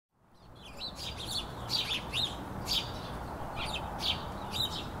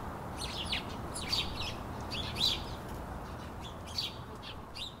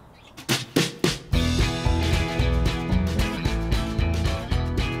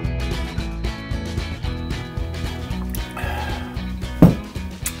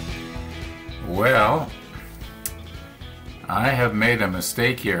Well, I have made a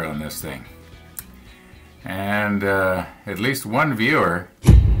mistake here on this thing. And at least one viewer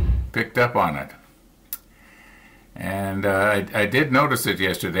picked up on it. And I did notice it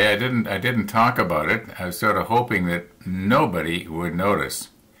yesterday. I didn't talk about it. I was sort of hoping that nobody would notice.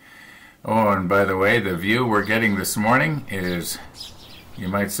 Oh, and by the way, the view we're getting this morning is, you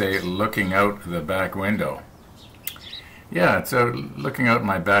might say, looking out the back window. Yeah, it's looking out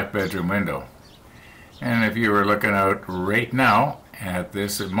my back bedroom window. And if you were looking out right now, at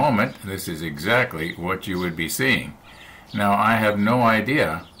this moment, this is exactly what you would be seeing. Now, I have no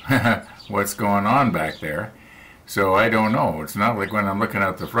idea what's going on back there, so I don't know. It's not like when I'm looking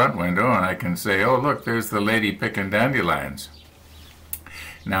out the front window and I can say, oh, look, there's the lady picking dandelions.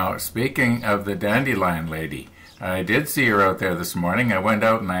 Now, speaking of the dandelion lady, I did see her out there this morning. I went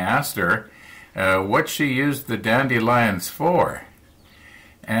out and I asked her what she used the dandelions for.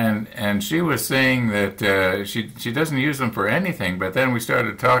 And she was saying that she doesn't use them for anything, but then we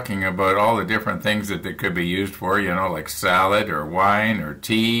started talking about all the different things that they could be used for, you know, like salad or wine or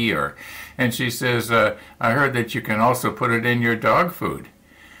tea, and she says, I heard that you can also put it in your dog food.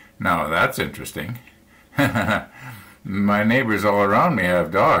 Now, that's interesting. My neighbors all around me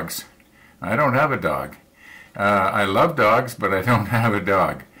have dogs. I don't have a dog. I love dogs, but I don't have a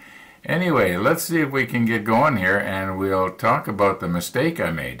dog. Anyway, let's see if we can get going here, and we'll talk about the mistake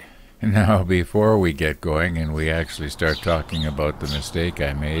I made. Now, before we get going and we actually start talking about the mistake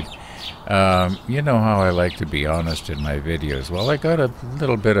I made, you know how I like to be honest in my videos. Well, I got a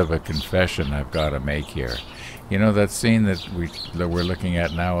little bit of a confession I've got to make here. You know that scene that we're looking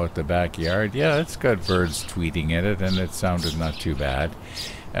at now at the backyard? Yeah, it's got birds tweeting in it, and it sounded not too bad.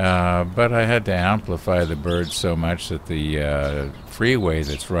 But I had to amplify the birds so much that the freeway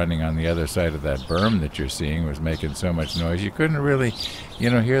that's running on the other side of that berm that you're seeing was making so much noise you couldn't really,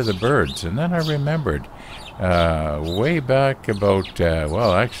 hear the birds. And then I remembered way back about,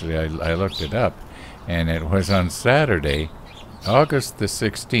 well, actually I looked it up, and it was on Saturday, August the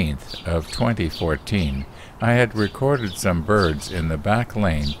 16th of 2014. I had recorded some birds in the back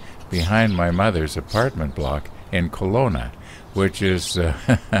lane behind my mother's apartment block in Kelowna, which is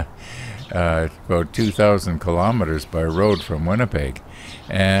about 2,000 kilometers by road from Winnipeg.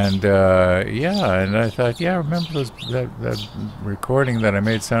 And and I thought, I remember that recording that I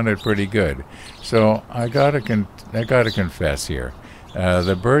made sounded pretty good. So I gotta confess here,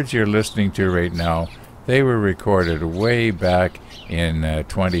 the birds you're listening to right now, they were recorded way back in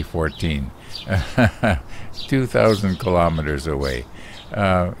 2014, 2,000 kilometers away.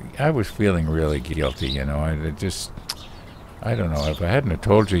 I was feeling really guilty, I don't know. If I hadn't have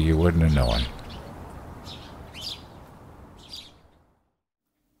told you, you wouldn't have known.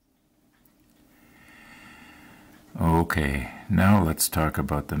 Okay, now let's talk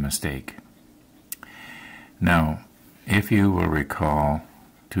about the mistake. Now, if you will recall,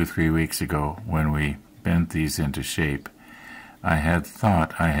 2-3 weeks ago when we bent these into shape, I had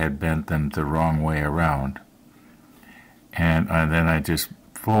thought I had bent them the wrong way around, and then I just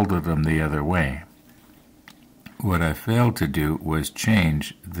folded them the other way. What I failed to do was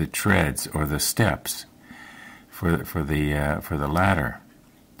change the treads or the steps for the ladder,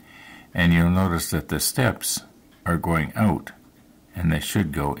 and you'll notice that the steps are going out, and they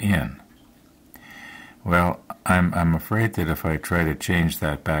should go in. Well, I'm afraid that if I try to change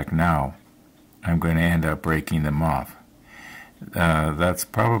that back now, I'm going to end up breaking them off. That's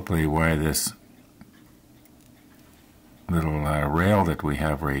probably why this little rail that we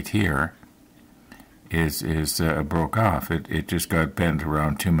have right here is broke off. It just got bent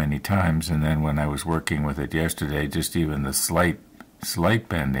around too many times, and then when I was working with it yesterday, just even the slight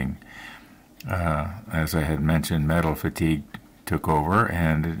bending, as I had mentioned, metal fatigue took over,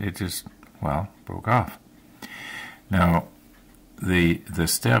 and it just, broke off. Now, the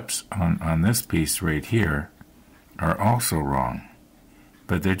steps on this piece right here are also wrong,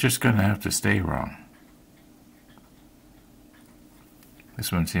 but they're just going to have to stay wrong.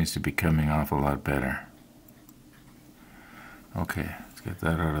 This one seems to be coming off a lot better. Okay, let's get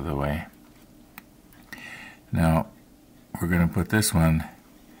that out of the way. Now, we're going to put this one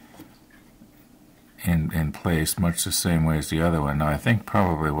in place much the same way as the other one. Now, I think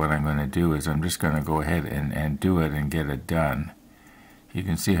probably what I'm going to do is I'm just going to go ahead and do it and get it done. You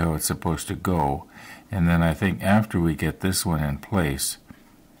can see how it's supposed to go. And then I think after we get this one in place,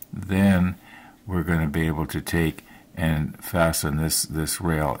 then we're going to be able to take and fasten this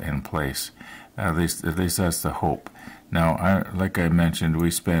rail in place. At least that's the hope. Now, like I mentioned,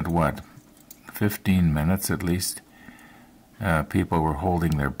 we spent, 15 minutes at least? People were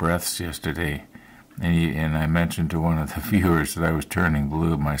holding their breaths yesterday And I mentioned to one of the viewers that I was turning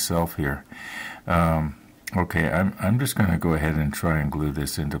blue myself here. Okay, I'm just going to go ahead and try and glue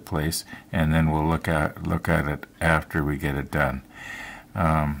this into place, and then we'll look at it after we get it done.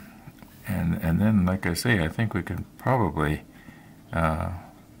 And then, like I say, I think we can probably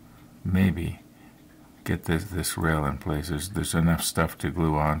maybe get this rail in place. There's enough stuff to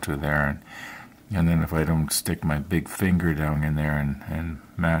glue onto there, and then if I don't stick my big finger down in there and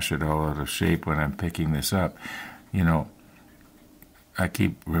mash it all out of shape when I'm picking this up, you know, I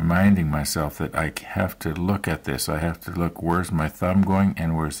keep reminding myself that I have to look at this. I have to look, where's my thumb going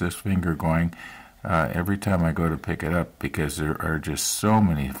and where's this finger going every time I go to pick it up, because there are just so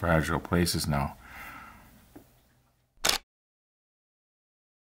many fragile places now.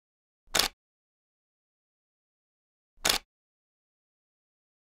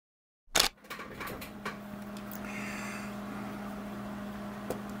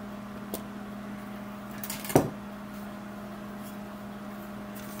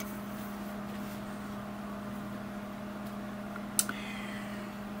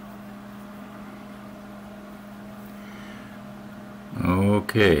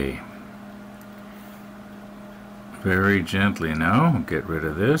 Okay, very gently now, get rid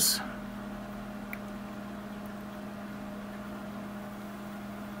of this.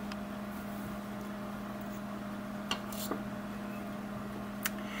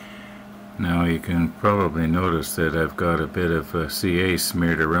 Now you can probably notice that I've got a bit of CA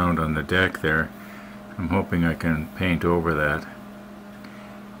smeared around on the deck there. I'm hoping I can paint over that.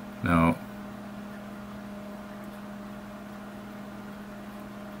 Now,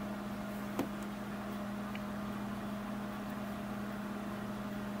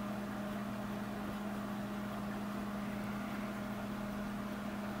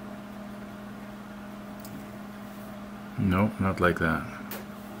 nope, not like that.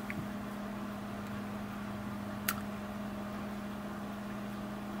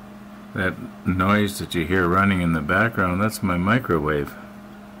 That noise that you hear running in the background, that's my microwave.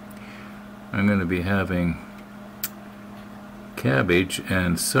 I'm going to be having cabbage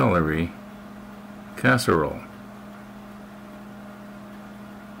and celery casserole.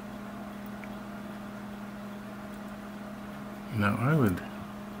 Now I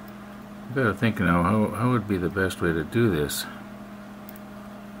gotta think now, how would be the best way to do this?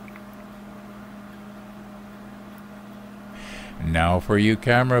 Now for you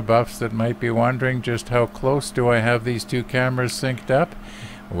camera buffs that might be wondering just how close do I have these two cameras synced up?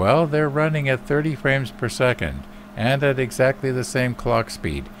 Well, they're running at 30 frames per second and at exactly the same clock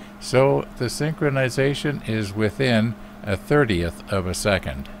speed. So the synchronization is within a 1/30th of a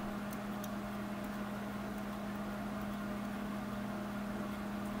second.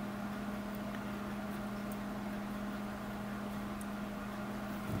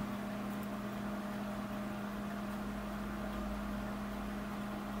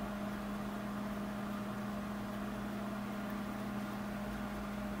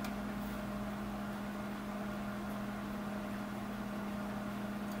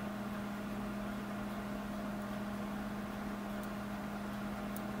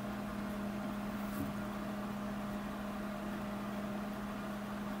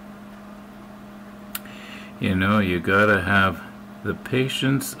 You know, you gotta have the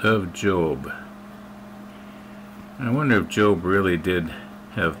patience of Job. I wonder if Job really did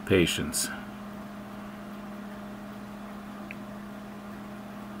have patience.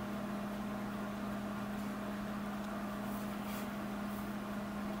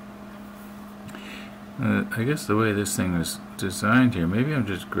 I guess the way this thing is designed here, maybe I'm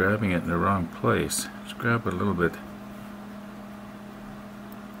just grabbing it in the wrong place. Just grab it a little bit.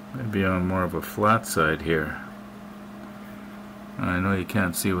 Maybe on more of a flat side here. I know you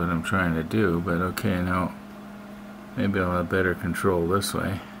can't see what I'm trying to do, but okay, now maybe I'll have better control this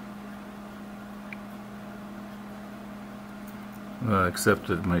way. Well, except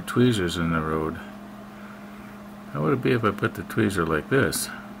that my tweezer's in the road. How would it be if I put the tweezer like this?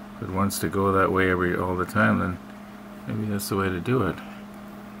 If it wants to go that way all the time, then maybe that's the way to do it.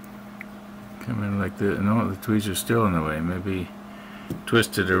 Come in like this. No, the tweezer's still in the way. Maybe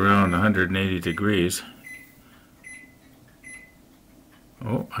twist it around 180 degrees.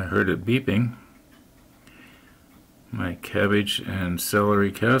 Oh, I heard it beeping. My cabbage and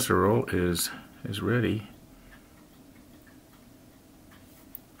celery casserole is ready.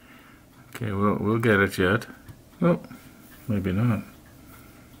 Okay, we'll get it yet. Oh, maybe not.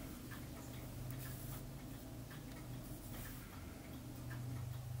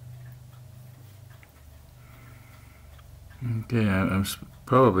 Okay, I'm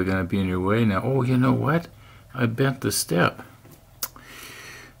probably going to be in your way now. Oh, you know what? I bent the step.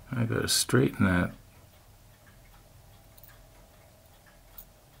 I got to straighten that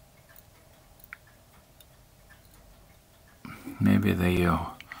maybe the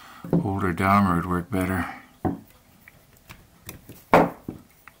older down would work better.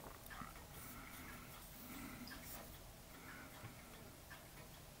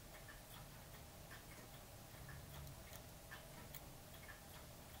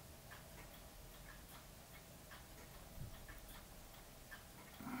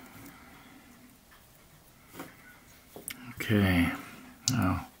 Okay,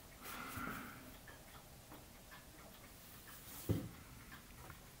 now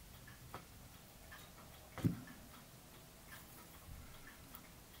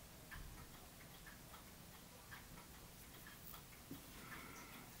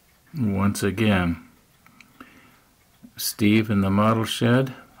once again, Steve in the model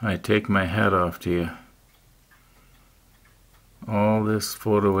shed, I take my hat off to you. All this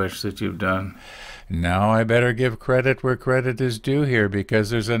photo etch that you've done. Now I better give credit where credit is due here, because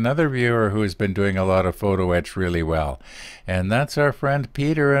there's another viewer who has been doing a lot of photo etch really well. And that's our friend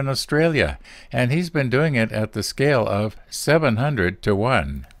Peter in Australia. And he's been doing it at the scale of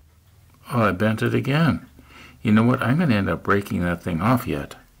 700:1. Oh, I bent it again. You know what? I'm going to end up breaking that thing off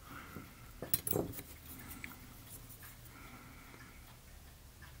yet.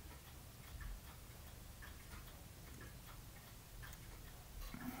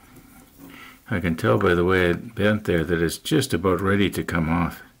 I can tell by the way it bent there that it's just about ready to come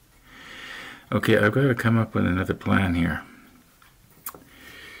off. Okay, I've got to come up with another plan here.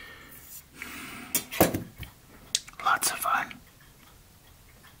 Lots of fun.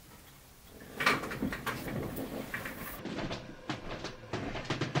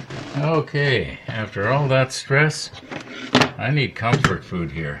 Okay, after all that stress, I need comfort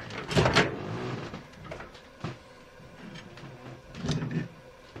food here.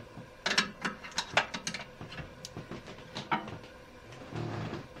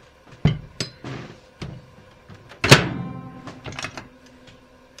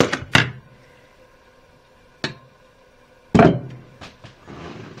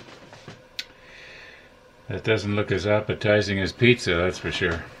 That doesn't look as appetizing as pizza, that's for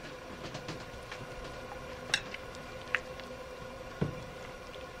sure.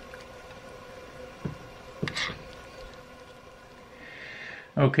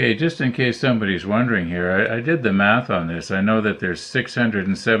 Okay, just in case somebody's wondering here, I did the math on this. I know that there's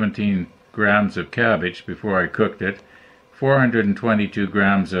 617 grams of cabbage before I cooked it, 422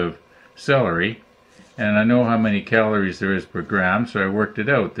 grams of celery, and I know how many calories there is per gram, so I worked it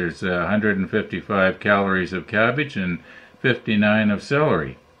out. There's 155 calories of cabbage and 59 of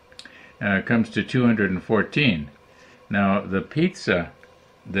celery. It comes to 214. Now, the pizza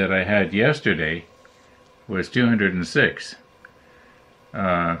that I had yesterday was 206.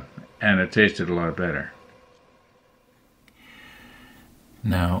 And it tasted a lot better.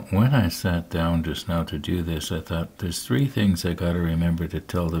 Now, when I sat down just now to do this, I thought there's three things I got to remember to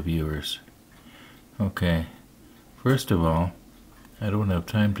tell the viewers. Okay, first of all, I don't have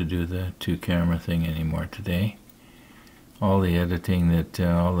time to do the two-camera thing anymore today. All the editing that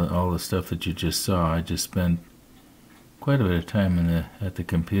all the stuff that you just saw, I just spent quite a bit of time at the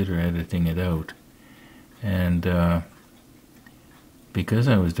computer editing it out, and because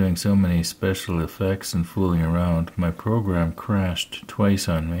I was doing so many special effects and fooling around, my program crashed twice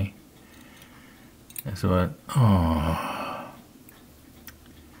on me. And so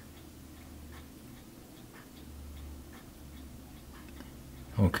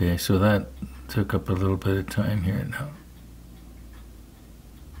okay, so that took up a little bit of time here now.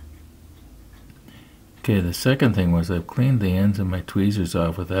 Okay, the second thing was I've cleaned the ends of my tweezers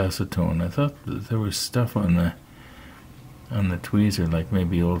off with acetone. I thought that there was stuff on the tweezer, like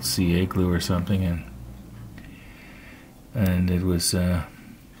maybe old CA glue or something, and it was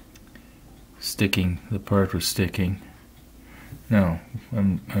sticking. The part was sticking. No,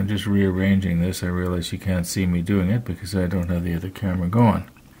 I'm just rearranging this. I realize you can't see me doing it because I don't have the other camera going.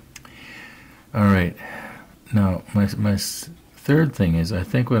 All right, now my third thing is, I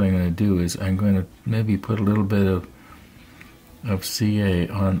think what I'm going to do is I'm going to maybe put a little bit of CA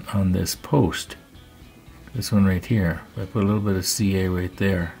on this post. This one right here. I put a little bit of CA right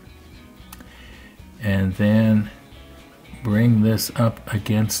there, and then bring this up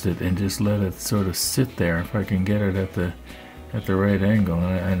against it and just let it sort of sit there if I can get it at the right angle.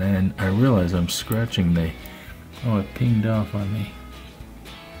 And I realize I'm scratching it pinged off on me,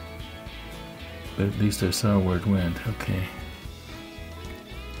 but at least I saw where it went.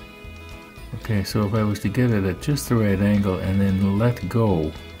 Okay, so if I was to get it at just the right angle and then let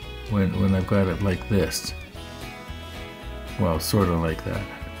go when I've got it like this, well, sort of like that.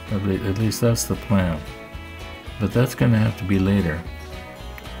 At least that's the plan. But that's going to have to be later.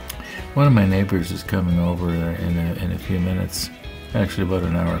 One of my neighbors is coming over in a few minutes, actually about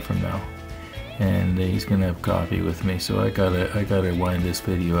an hour from now. And he's gonna have coffee with me, so I gotta wind this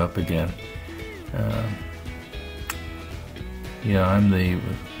video up again. Yeah,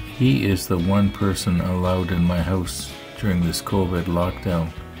 he is the one person allowed in my house during this COVID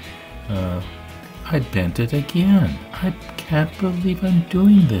lockdown. I bent it again. I can't believe I'm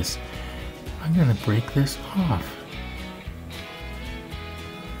doing this. I'm gonna break this off.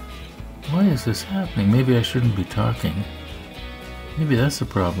 Why is this happening? Maybe I shouldn't be talking. Maybe that's the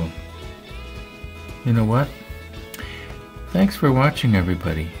problem. You know what? Thanks for watching,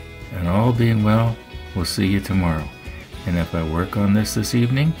 everybody. And all being well, we'll see you tomorrow. And if I work on this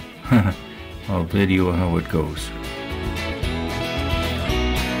evening, I'll video how it goes.